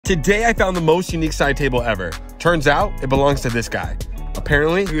Today I found the most unique side table ever. Turns out it belongs to this guy.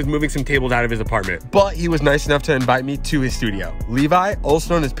 Apparently, he was moving some tables out of his apartment, but he was nice enough to invite me to his studio. Levi,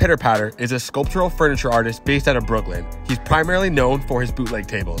 also known as Pitter Patter, is a sculptural furniture artist based out of Brooklyn. He's primarily known for his bootleg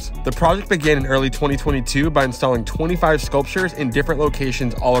tables. The project began in early 2022 by installing 25 sculptures in different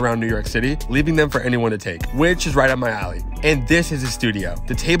locations all around New York City, leaving them for anyone to take, which is right up my alley. And this is his studio.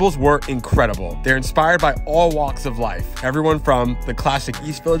 The tables were incredible. They're inspired by all walks of life, everyone from the classic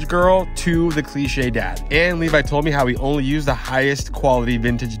East Village girl to the cliche dad. And Levi told me how he only used the highest quality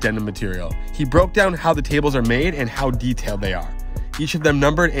vintage denim material. He broke down how the tables are made and how detailed they are, each of them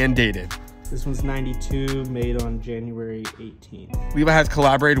numbered and dated. This one's 92, made on January 18th. Levi has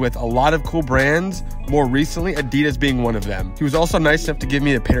collaborated with a lot of cool brands, more recently Adidas being one of them. He was also nice enough to give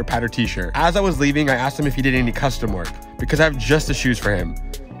me a Pitter Patter t-shirt. As I was leaving, I asked him if he did any custom work, because I have just the shoes for him.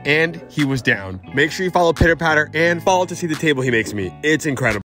 And he was down. Make sure you follow Pitter Patter and follow to see the table he makes me. It's incredible.